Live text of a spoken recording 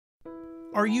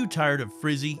Are you tired of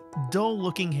frizzy,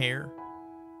 dull-looking hair?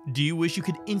 Do you wish you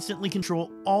could instantly control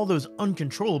all those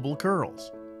uncontrollable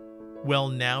curls? Well,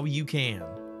 now you can.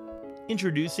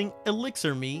 Introducing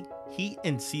Elixirme Heat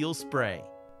and Seal Spray,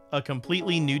 a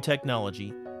completely new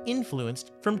technology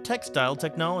influenced from textile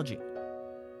technology.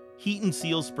 Heat and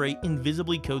Seal Spray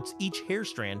invisibly coats each hair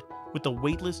strand with a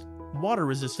weightless,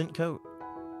 water-resistant coat.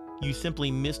 You simply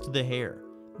mist the hair,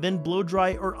 then blow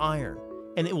dry or iron,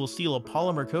 and it will seal a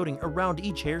polymer coating around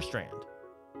each hair strand.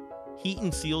 Heat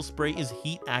and Seal Spray is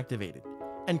heat activated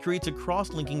and creates a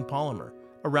cross-linking polymer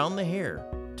around the hair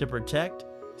to protect,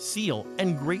 seal,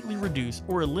 and greatly reduce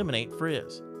or eliminate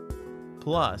frizz.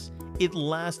 Plus, it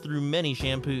lasts through many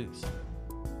shampoos.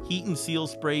 Heat and Seal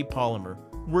Spray polymer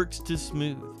works to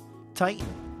smooth, tighten,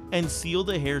 and seal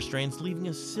the hair strands, leaving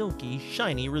a silky,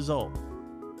 shiny result.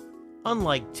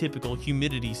 Unlike typical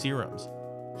humidity serums,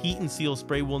 Heat and Seal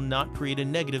Spray will not create a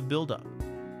negative buildup,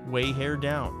 weigh hair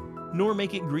down, nor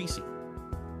make it greasy.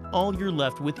 All you're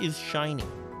left with is shiny,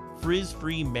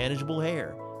 frizz-free manageable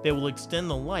hair that will extend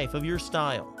the life of your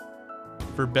style.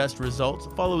 For best results,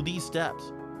 follow these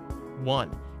steps.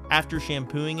 1. After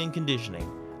shampooing and conditioning,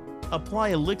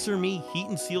 apply Elixirme Heat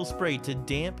and Seal Spray to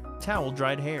damp,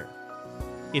 towel-dried hair.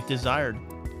 If desired,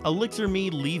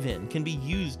 Elixirme leave-in can be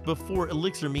used before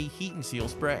Elixirme Heat and Seal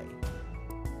Spray.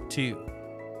 2.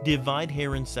 Divide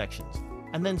hair in sections,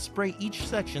 and then spray each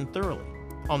section thoroughly,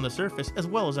 on the surface as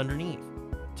well as underneath,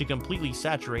 to completely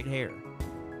saturate hair.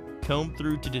 Comb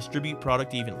through to distribute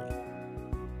product evenly.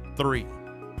 3.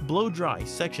 Blow dry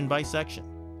section by section.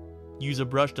 Use a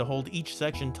brush to hold each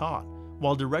section taut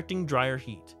while directing dryer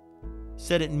heat.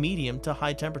 Set it medium to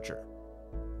high temperature.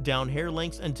 Down hair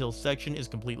lengths until section is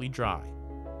completely dry.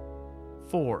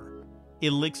 4.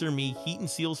 Elixirme Heat and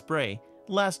Seal Spray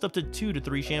lasts up to 2 to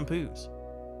 3 shampoos.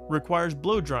 Requires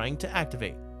blow drying to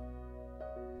activate.